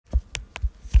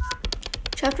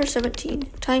Chapter 17,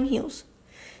 Time Heals.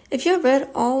 If you have read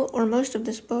all or most of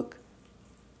this book,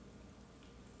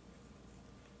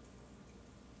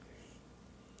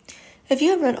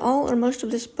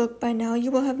 by now,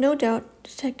 you will have no doubt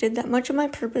detected that much of my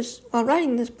purpose while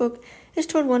writing this book is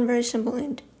toward one very simple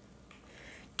end: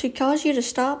 to cause you to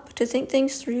stop, to think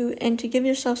things through, and to give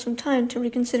yourself some time to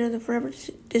reconsider the forever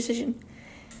decision.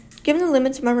 Given the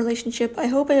limits of my relationship, I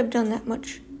hope I have done that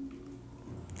much.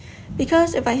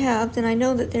 Because if I have, then I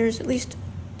know that there is at least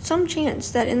some chance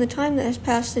that in the time that has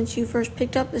passed since you first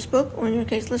picked up this book, or in your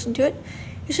case listened to it,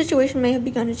 your situation may have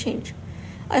begun to change.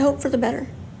 I hope for the better.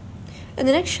 In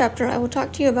the next chapter, I will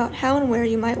talk to you about how and where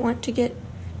you might want to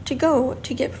go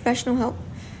to get professional help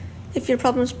if your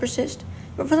problems persist.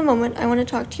 But for the moment, I want to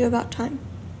talk to you about time.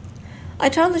 I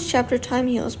titled this chapter Time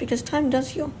Heals because time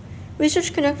does heal.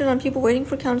 Research conducted on people waiting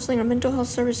for counseling or mental health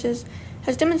services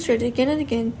has demonstrated again and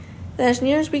again that as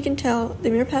near as we can tell, the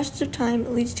mere passage of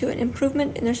time leads to an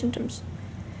improvement in their symptoms.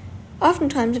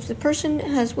 Oftentimes, if the person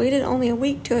has waited only a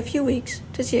week to a few weeks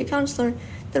to see a counselor,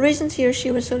 the reasons he or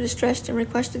she was so distressed and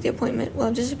requested the appointment will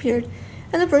have disappeared,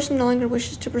 and the person no longer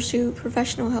wishes to pursue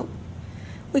professional help.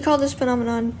 We call this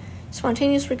phenomenon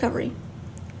spontaneous recovery.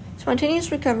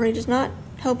 Spontaneous recovery does not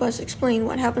help us explain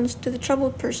what happens to the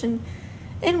troubled person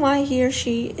and why he or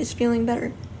she is feeling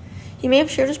better. He may have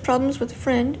shared his problems with a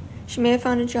friend. She may have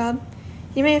found a job.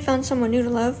 He may have found someone new to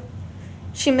love.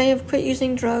 She may have quit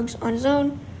using drugs on his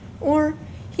own, or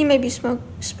he may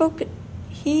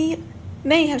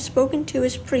have spoken to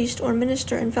his priest or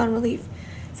minister and found relief.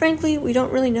 Frankly, we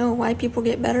don't really know why people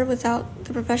get better without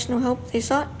the professional help they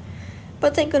sought,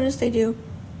 but thank goodness they do.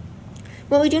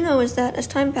 What we do know is that as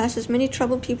time passes, many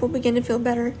troubled people begin to feel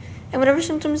better, and whatever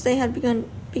symptoms they had begin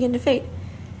to fade.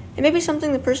 It may be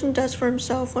something the person does for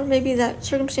himself, or it may be that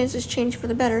circumstances change for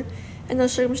the better, and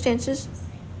those circumstances,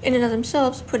 in and of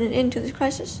themselves, put an end to the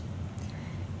crisis.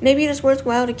 Maybe it is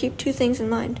worthwhile to keep two things in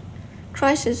mind.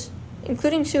 Crises,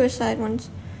 including suicide ones,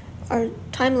 are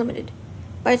time-limited.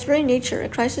 By its very nature, a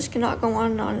crisis cannot go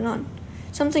on and on and on.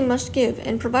 Something must give,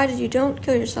 and provided you don't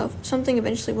kill yourself, something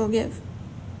eventually will give.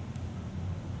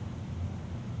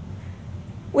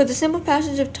 With the simple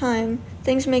passage of time,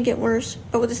 things may get worse,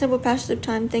 but with the simple passage of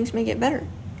time, things may get better.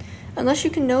 Unless you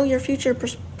can know your future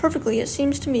perfectly, it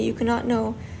seems to me you cannot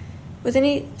know with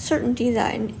any certainty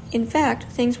that, in fact,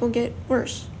 things will get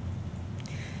worse.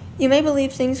 You may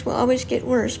believe things will always get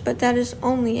worse, but that is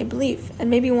only a belief, and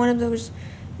maybe one of those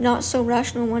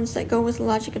not-so-rational ones that go with the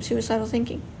logic of suicidal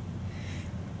thinking.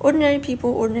 Ordinary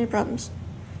people, ordinary problems.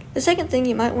 The second thing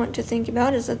you might want to think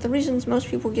about is that the reasons most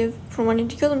people give for wanting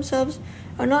to kill themselves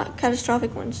are not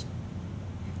catastrophic ones.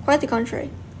 Quite the contrary.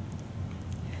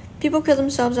 People kill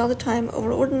themselves all the time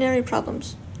over ordinary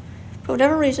problems. For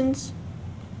whatever reasons,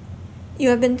 you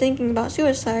have been thinking about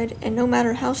suicide, and no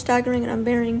matter how staggering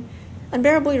and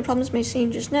unbearable your problems may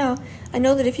seem just now, I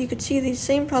know that if you could see these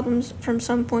same problems from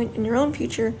some point in your own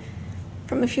future,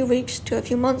 from a few weeks to a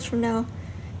few months from now,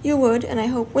 you would, and I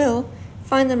hope will,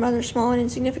 find them rather small and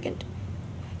insignificant.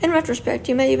 In retrospect,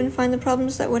 you may even find the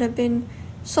problems that would have been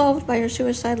solved by your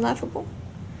suicide laughable.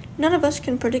 None of us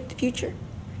can predict the future.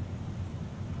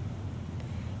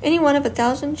 Any one of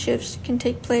 1,000 shifts can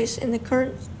take place in the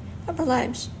current of our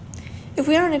lives. If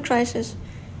we are in a crisis,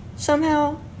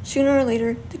 somehow, sooner or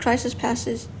later, the crisis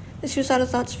passes, the suicidal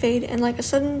thoughts fade, and like a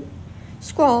sudden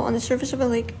squall on the surface of a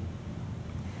lake,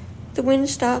 the wind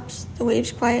stops, the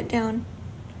waves quiet down,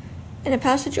 and a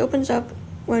passage opens up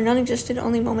where none existed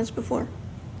only moments before.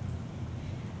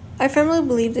 I firmly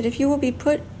believe that if you will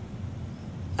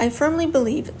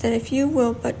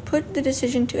but put the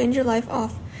decision to end your life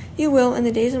off, you will, in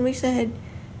the days and weeks ahead,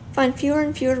 find fewer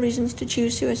and fewer reasons to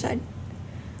choose suicide.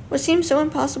 What seems so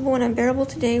impossible and unbearable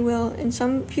today will, in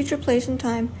some future place and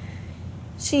time,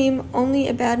 seem only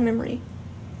a bad memory.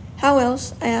 How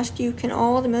else, I ask you, can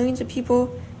all the millions of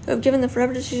people who have given the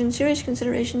forever decision serious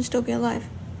consideration still be alive?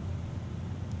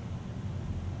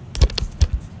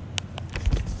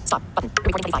 Stop button.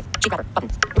 Recording 25. G grabber button.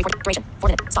 Record duration 4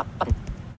 minutes. Stop button.